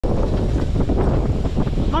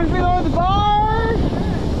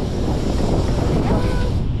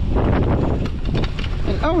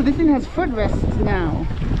Oh, this thing has footrests now.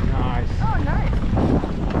 Nice. Oh, nice.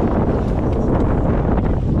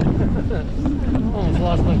 Almost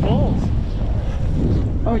lost my poles.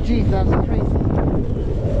 Oh geez, that's crazy.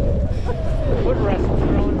 Footrest is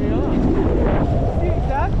throwing me off.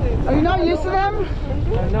 Exactly. Are you not used to them?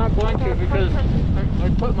 I'm not going to because I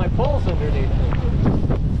put my poles underneath it.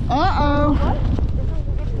 Uh-oh.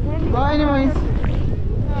 Well, anyways.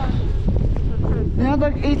 They have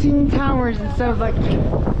like 18 towers instead of like...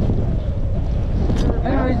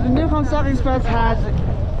 Anyways, the new Comstock Express has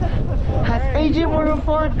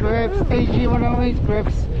AG104 grips, AG108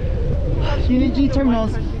 grips, UNI-G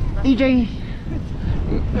terminals, EJ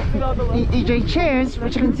chairs,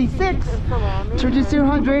 which you can see 6, to reduce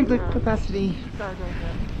 200 the capacity.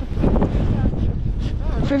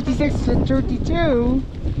 56 to 32,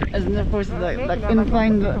 as in of course like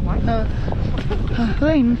incline lane.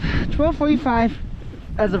 1245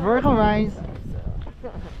 as a vertical rise.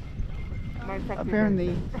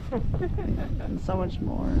 Apparently, and so much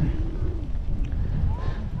more.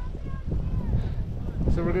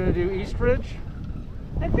 So we're gonna do East Ridge?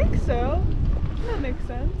 I think so. That makes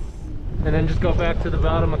sense. And then just go back to the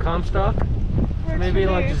bottom of Comstock? Maybe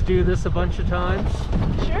like just do this a bunch of times?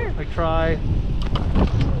 Sure. Like try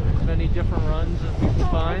as many different runs as we can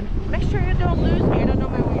find? Make sure you don't lose me. I don't know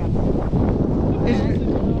my way up.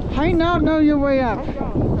 How you not know your way up? I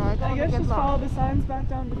guess just follow the signs back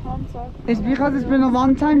down to Comstock. It's because it's been a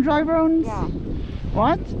long time drive rounds? Yeah.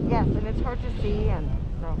 What? Yes, and it's hard to see and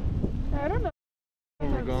no. I don't know.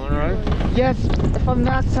 We're going right? Yes, from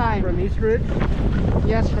last time. From East Ridge?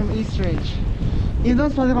 Yes, from East Ridge. Even though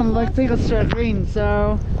it's probably going to like take us to a green,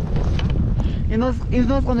 so... Even though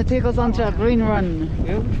it's going to take us onto a green run.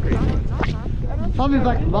 Yeah, which green? Probably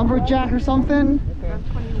like lumberjack or something.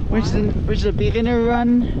 Which is a beginner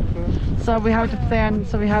run. So we have to plan,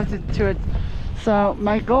 so so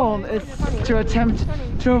my goal is to attempt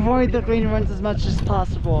to avoid the green runs as much as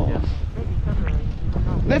possible. Yes.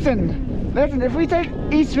 Listen, if we take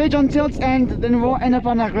East Ridge until its end, then we'll end up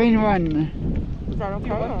on a green run. Is that okay?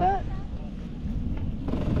 You want that?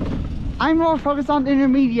 I'm more focused on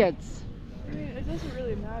intermediates. I mean, it doesn't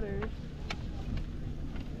really matter.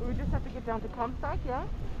 We just have to get down to Comstock, yeah?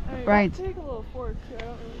 I mean, Right. Take a little fork too. I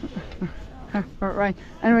don't really care. Right.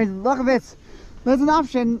 Anyways, look at this. There's an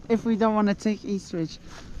option if we don't want to take East Ridge.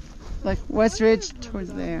 Like West Ridge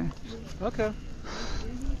towards there. Okay.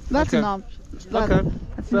 That's Okay. an option. Okay.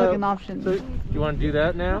 That's So- like an option. So, do you want to do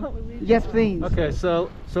that now? Yes, please. Okay, so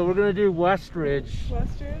we're gonna do West Ridge.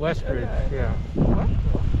 Westridge? West Ridge, Okay. yeah.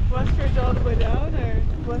 Westridge all the way down or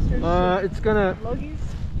Westridge to It's gonna. Luggies?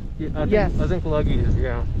 Yeah, Yes. I think Luggies,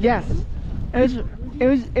 yeah. Yes.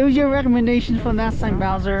 It was your recommendation from last time,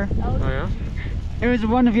 Bowser. Oh yeah. It was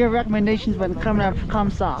one of your recommendations when coming up from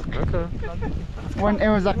Comstock. Okay. When it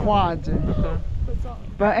was a quad. Okay.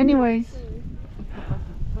 But anyways,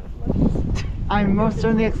 I'm most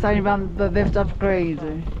certainly excited about the lift upgrade.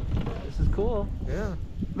 This is cool. Yeah.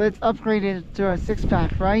 Let's upgrade it to a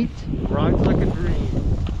 6-pack, right? Rides like a dream.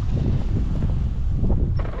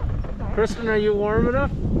 Kristen, are you warm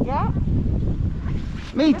enough? Yeah?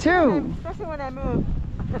 Me too. Especially when I move.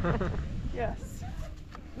 Yes.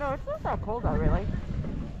 No, it's not that cold out really.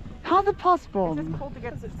 How's it possible? It's just cold to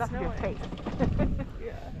get Because it's stuff in your snowing. face.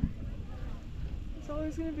 Yeah. It's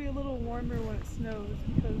always going to be a little warmer when it snows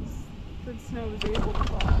because the snow is able to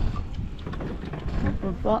fall.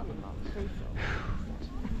 But,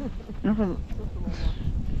 I'm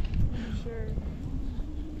sure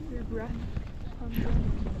your breath comes in.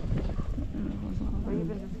 Or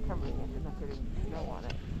even just covering it and not getting snow on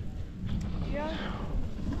it. Yeah.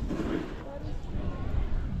 That is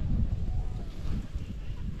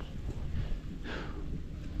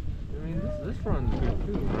I mean, this run's good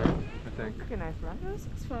too, right? I think. It's a nice run. true. This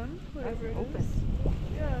is fun. Whatever it Open. is.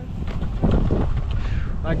 Yeah.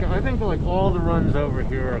 Like I think like all the runs over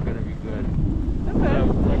here are gonna be good. Okay.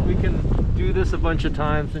 Like we can do this a bunch of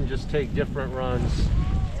times and just take different runs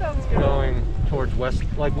Sounds good. going towards west.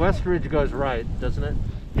 Like West Ridge goes right, doesn't it?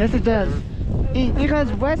 yes, it does.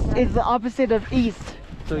 Because west is the opposite of east.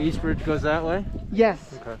 So East Ridge goes that way?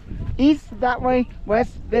 Yes. Okay. East that way,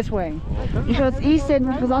 west this way. Because east and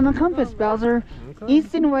because on the compass, Bowser, Okay.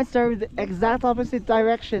 east and west are the exact opposite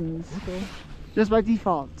directions, Okay. just by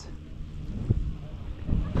default.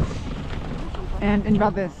 And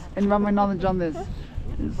about this, and about my knowledge on this,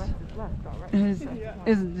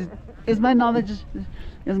 is my knowledge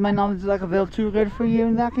like a little too good for you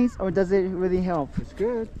in that case, or does it really help? It's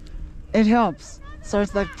good. It helps. So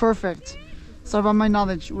it's like perfect. So about my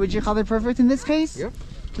knowledge, would you call it perfect in this case? Yep.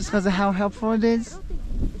 Just because of how helpful it is? It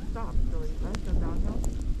stops, really, right? The downhill?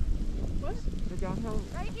 What? The downhill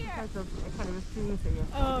because of I kind of assumed that you.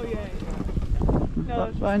 Oh yeah.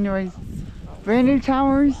 No, But anyways, brand new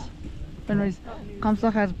towers. Anyways,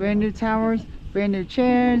 Comstock has brand new towers, brand new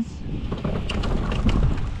chairs.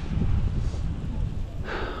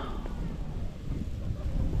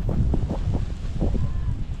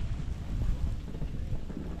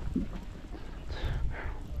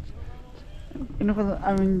 You know,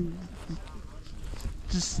 I mean,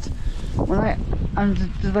 just when I'm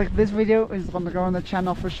just like this video is gonna go on the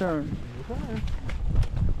channel for sure. Okay.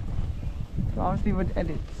 So obviously with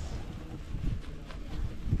edits.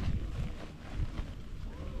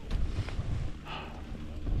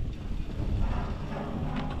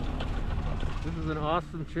 This is an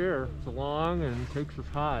awesome chair. It's long and takes us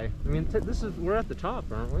high. I mean, we're at the top,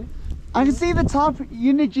 aren't we? I can see the top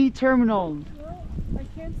UNI-G terminal. well, I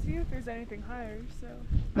can't see if there's anything higher, so.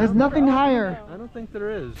 There's nothing higher. I don't think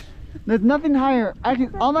there is. There's nothing higher. I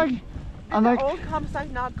can. I'm like. Did the old Comstock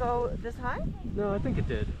not go this high? No, I think it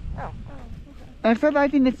did. Oh, okay. Except I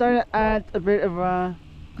think it started at a bit of a.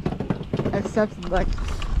 Except like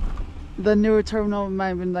the newer terminal might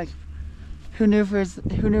have been like. Who knew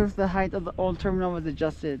if the height of the old terminal was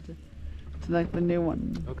adjusted to like the new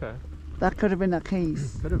one? Okay. That could have been a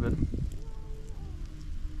case. Could have been.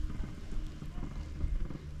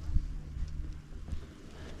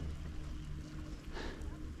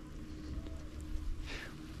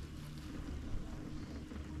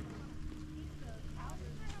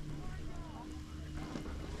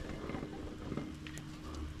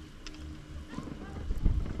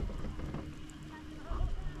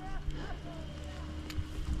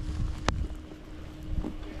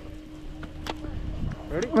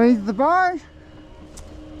 Ready? Raise the bar.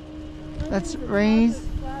 Let's raise